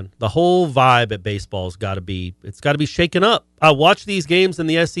there, man. The whole vibe at baseball's got to be shaken up. I watch these games in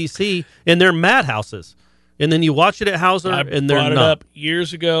the SEC, and they're madhouses. And then you watch it at Hauser, and they're brought it not. up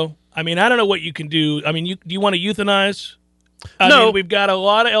years ago. I mean, I don't know what you can do. I mean, do you want to euthanize? No. We've got a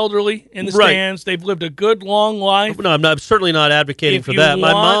lot of elderly in the stands. They've lived a good, long life. No, I'm certainly not advocating if for you that.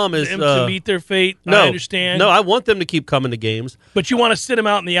 My want mom is them to meet their fate. No, I understand. No, I want them to keep coming to games. But you want to sit them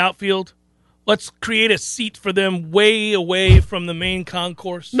out in the outfield? Let's create a seat for them way away from the main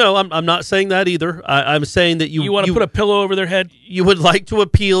concourse. No, I'm not saying that either. I'm saying that you want to put a pillow over their head. You would like to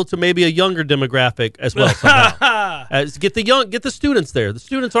appeal to maybe a younger demographic as well. Somehow. Get the students there. The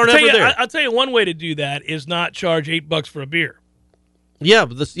students aren't ever there. I'll tell you one way to do that is not charge $8 for a beer. Yeah,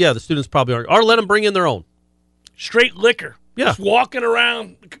 the students probably aren't. Or let them bring in their own straight liquor. Yeah, just walking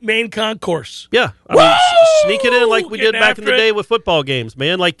around the main concourse. Yeah, I mean, sneak it in like we did back in the day with football games,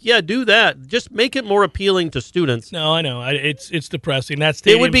 man. Like, yeah, do that. Just make it more appealing to students. No, I know it's depressing.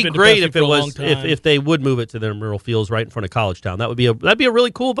 It would be great if it was if they would move it to their Merrill Fields right in front of College Town. That'd be a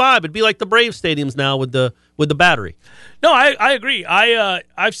really cool vibe. It'd be like the Braves stadiums now with the Battery. No, I agree.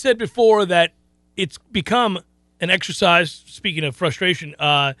 I've said before that it's become an exercise, speaking of frustration,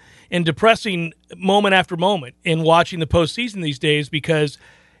 and depressing moment after moment in watching the postseason these days, because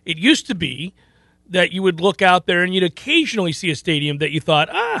it used to be that you would look out there and you'd occasionally see a stadium that you thought,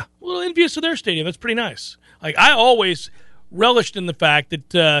 a little envious of their stadium. That's pretty nice. Like, I always relished in the fact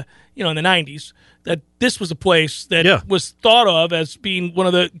that, in the 90s, that this was a place that was thought of as being one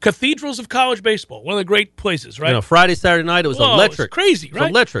of the cathedrals of college baseball, one of the great places, right? Friday, Saturday night, it was electric. It was crazy, right? It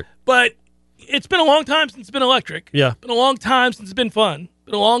was electric. But it's been a long time since it's been electric. Yeah. It's been a long time since it's been fun. It's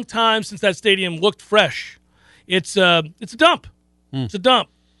been a long time since that stadium looked fresh. It's a dump. It's a dump.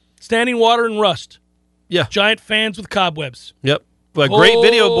 Standing water and rust. Yeah. Giant fans with cobwebs. Yep. But great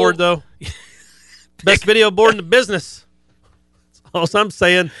video board, though. Best video board in the business. That's all I'm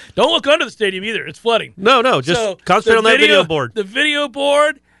saying. Don't look under the stadium either. It's flooding. No. Just concentrate on that video board. The video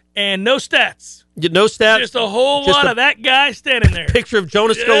board and no stats. No stats. Just a whole lot of that guy standing there. Picture of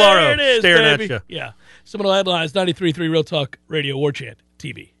Jonas Scalaro staring baby. at you. Yeah. Seminole Headlines, 93.3 Real Talk Radio, War Chant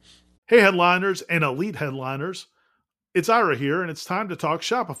TV. Hey, headliners and elite headliners. It's Ira here, and it's time to talk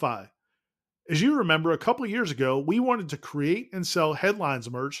Shopify. As you remember, a couple of years ago, we wanted to create and sell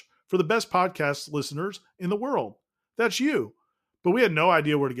headlines merch for the best podcast listeners in the world. That's you. But we had no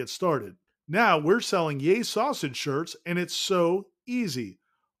idea where to get started. Now we're selling Yay Sausage shirts, and it's so easy.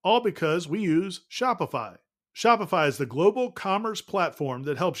 All because we use Shopify. Shopify is the global commerce platform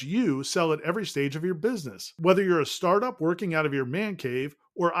that helps you sell at every stage of your business. Whether you're a startup working out of your man cave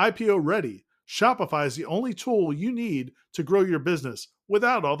or IPO ready, Shopify is the only tool you need to grow your business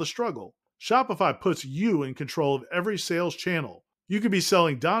without all the struggle. Shopify puts you in control of every sales channel. You could be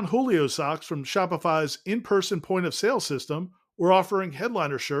selling Don Julio socks from Shopify's in-person point-of-sale system, or offering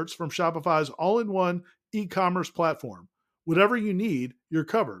headliner shirts from Shopify's all-in-one e-commerce platform. Whatever you need, you're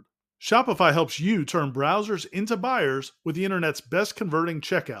covered. Shopify helps you turn browsers into buyers with the internet's best converting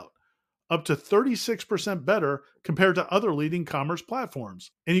checkout, up to 36% better compared to other leading commerce platforms.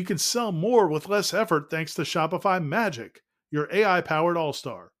 And you can sell more with less effort thanks to Shopify Magic, your AI-powered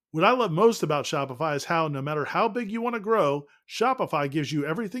all-star. What I love most about Shopify is how, no matter how big you want to grow, Shopify gives you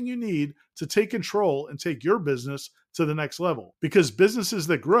everything you need to take control and take your business to the next level. Because businesses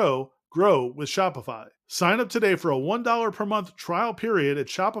that grow with Shopify. Sign up today for a $1 per month trial period at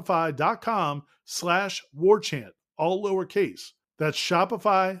shopify.com/warchant, all lowercase. That's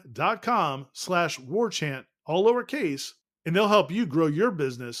shopify.com/warchant, all lowercase, and they'll help you grow your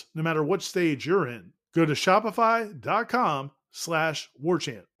business no matter what stage you're in. Go to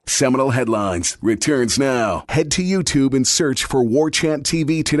shopify.com/warchant. Seminole Headlines returns now. Head to YouTube and search for War Chant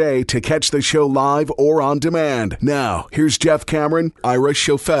TV today to catch the show live or on demand. Now, here's Jeff Cameron, Ira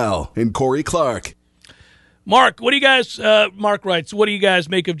Schofel, and Corey Clark. Mark, what do you guys, Mark writes, what do you guys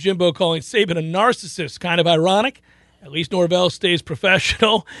make of Jimbo calling Saban a narcissist? Kind of ironic. At least Norvell stays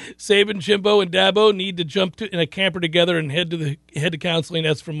professional. Saban, Jimbo, and Dabo need to jump in a camper together and head to counseling.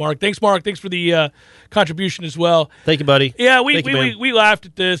 That's from Mark. Thanks, Mark. Thanks for the contribution as well. Thank you, buddy. Yeah, we laughed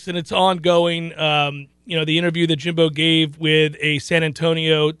at this, and it's ongoing. The interview that Jimbo gave with a San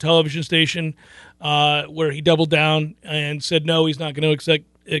Antonio television station where he doubled down and said no, he's not going to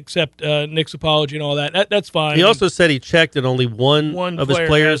accept Nick's apology and all that. That's fine. He also said he checked and only one of his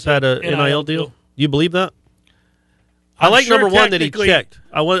players had an NIL deal. Do you believe that? I like sure number one that he technically- checked.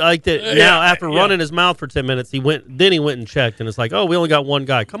 I like that Yeah, now after yeah. running his mouth for 10 minutes, he went and checked, and it's like, oh, we only got one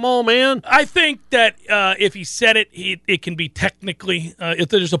guy. Come on, man. I think that if he said it, it can be technically, if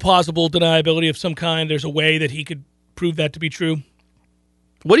there's a plausible deniability of some kind, there's a way that he could prove that to be true.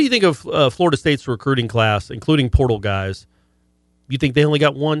 What do you think of Florida State's recruiting class, including portal guys? You think they only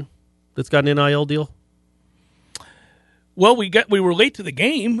got one that's got an NIL deal? Well, we were late to the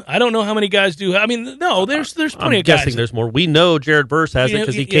game. I don't know how many guys do. I mean, no, there's plenty I'm of guys. guessing there's more. We know Jared Verse has it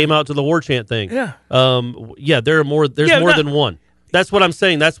because he came out to the War Chant thing. Yeah. There are more. There's more than one. That's what I'm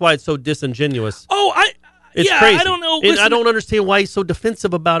saying. That's why it's so disingenuous. It's crazy. I don't know. And Listen, I don't understand why he's so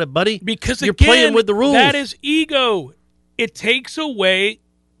defensive about it, buddy. Because you're again, playing with the rules. That is ego. It takes away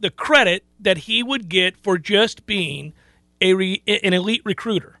the credit that he would get for just being an elite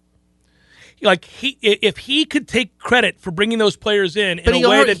recruiter. Like if he could take credit for bringing those players in a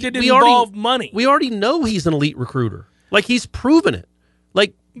way that didn't involve money. We already know he's an elite recruiter. Like he's proven it.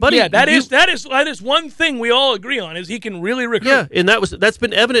 Like, buddy, yeah, that is one thing we all agree on is he can really recruit. Yeah, and that's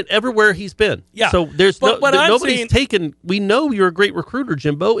been evident everywhere he's been. Yeah. So there's nobody's saying, taken. We know you're a great recruiter,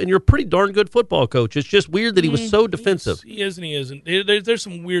 Jimbo, and you're a pretty darn good football coach. It's just weird that he was so defensive. He is and he isn't. There's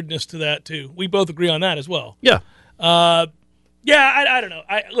some weirdness to that too. We both agree on that as well. Yeah. I don't know.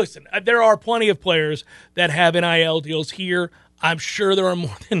 Listen, there are plenty of players that have NIL deals here. I'm sure there are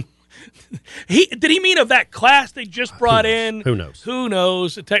more than. Did he mean of that class they just brought in? Who knows? Who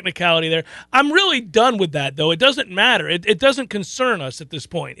knows? The technicality there. I'm really done with that, though. It doesn't matter. It doesn't concern us at this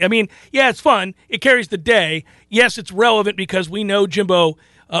point. I mean, yeah, it's fun. It carries the day. Yes, it's relevant because we know Jimbo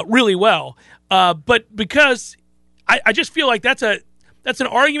really well. But because I just feel like that's an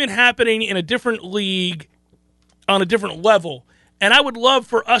argument happening in a different league on a different level. And I would love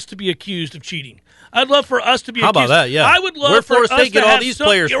for us to be accused of cheating. I'd love for us to be accused. How about that? Yeah. I would love Where for Florida us State to get all have these some,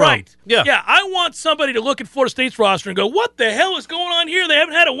 players you're from? Right. Yeah. Yeah. I want somebody to look at Florida State's roster and go, what the hell is going on here? They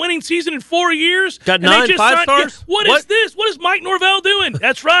haven't had a winning season in 4 years. Got and they 9 just 5 signed- stars? Yeah, what is this? What is Mike Norvell doing?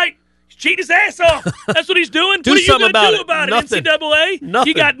 That's right. He's cheating his ass off. That's what he's doing. Do what are you something going to do about about it. it, NCAA? Nothing.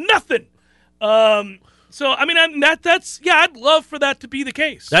 You got nothing. So, I mean, I'd love for that to be the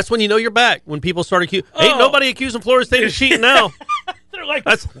case. That's when you know you're back. When people start accusing. Ain't nobody accusing Florida State of cheating now. They're like,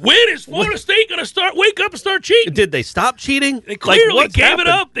 when is Florida State going to wake up and start cheating? Did they stop cheating? They clearly what's gave happened?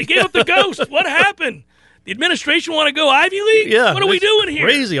 it up. They gave up the ghost. What happened? The administration want to go Ivy League? Yeah. What are we doing here?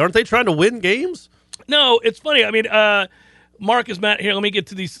 Crazy. Aren't they trying to win games? No, it's funny. I mean, Mark is Matt here. Let me get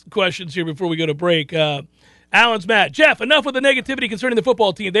to these questions here before we go to break. Alan's Matt. Jeff, enough with the negativity concerning the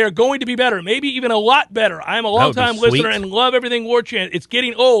football team. They are going to be better, maybe even a lot better. I'm a long-time listener and love everything War Chant. It's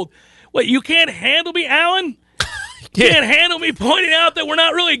getting old. What, you can't handle me, Alan? You can't handle me pointing out that we're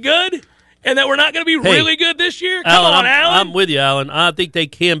not really good and that we're not going to be really good this year? Come on, Alan. I'm with you, Alan. I think they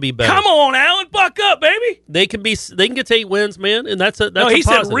can be better. Come on, Alan. Buck up, baby. They can get to 8 wins, man, and that's a he positive.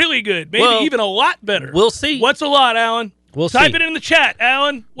 said really good. Maybe even a lot better. We'll see. What's a lot, Alan? We'll Type see. it in the chat,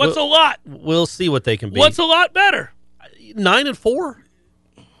 Alan. What's a lot? We'll see what they can be. What's a lot better? 9-4.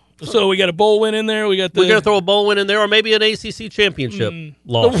 So we got a bowl win in there. We're going to throw a bowl win in there, or maybe an ACC championship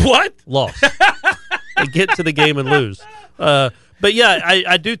loss. What? Loss. They get to the game and lose. But yeah,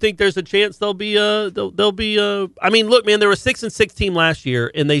 I do think there's a chance they'll be. I mean, look, man, they were a 6-6 team last year,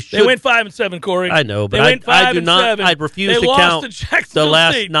 and they went 5-7. Corey, I know, but they went 5-7. I do not. I refuse to count the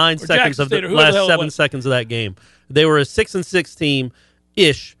last State, 9 seconds of the last 7 seconds of that game. They were a 6-6 team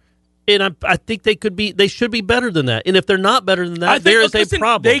ish. And I think they could be. They should be better than that. And if they're not better than that, there is a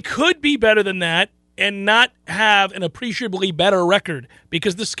problem. They could be better than that and not have an appreciably better record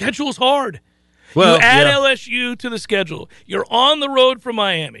because the schedule's hard. Well, you add LSU to the schedule. You're on the road from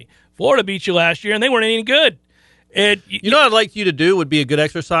Miami. Florida beat you last year, and they weren't any good. And you know what I'd like you to do would be a good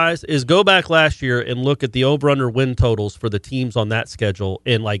exercise is go back last year and look at the over-under win totals for the teams on that schedule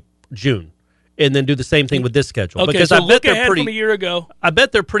in like June. And then do the same thing with this schedule. Okay, because so I bet look they're ahead pretty, from a year ago. I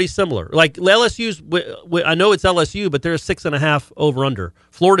bet they're pretty similar. Like LSU's, I know it's LSU, but they're 6.5 over under.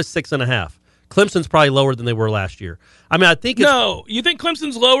 Florida's 6.5. Clemson's probably lower than they were last year. I mean, I think it's... No, you think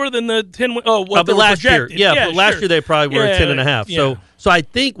Clemson's lower than the 10... Oh, what but last year. Yeah, but last sure. year they probably were 10.5. Yeah. So I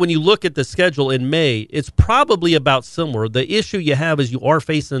think when you look at the schedule in May, it's probably about similar. The issue you have is you are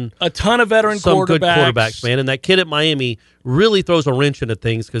facing... a ton of veteran some quarterbacks. good quarterbacks, man. And that kid at Miami really throws a wrench into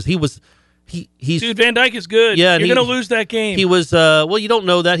things because he was... Dude, Van Dyke is good. Yeah, you're going to lose that game. He was, well, you don't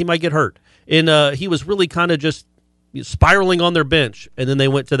know that. He might get hurt. And he was really kind of just spiraling on their bench. And then they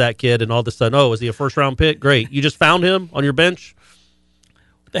went to that kid, and all of a sudden, is he a first-round pick? Great. You just found him on your bench?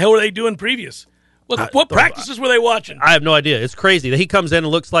 What the hell were they doing previous? What practices were they watching? I have no idea. It's crazy that he comes in and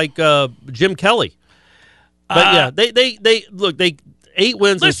looks like Jim Kelly. But yeah, they look, 8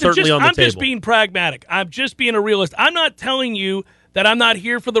 wins is certainly on the table. I'm just being pragmatic. I'm just being a realist. I'm not telling you that I'm not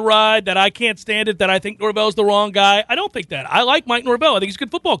here for the ride, that I can't stand it, that I think Norvell's the wrong guy. I don't think that. I like Mike Norvell. I think he's a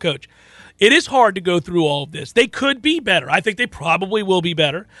good football coach. It is hard to go through all of this. They could be better. I think they probably will be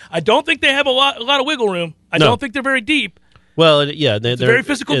better. I don't think they have a lot of wiggle room. I don't think they're very deep. Well, yeah, it's a very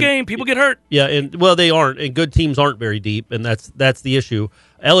physical game. People get hurt. Yeah, and they aren't, and good teams aren't very deep, and that's the issue.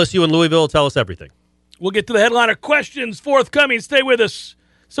 LSU and Louisville tell us everything. We'll get to the headliner questions forthcoming. Stay with us.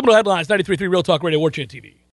 Seminole Headlines, 93.3 Real Talk Radio, War Chant TV.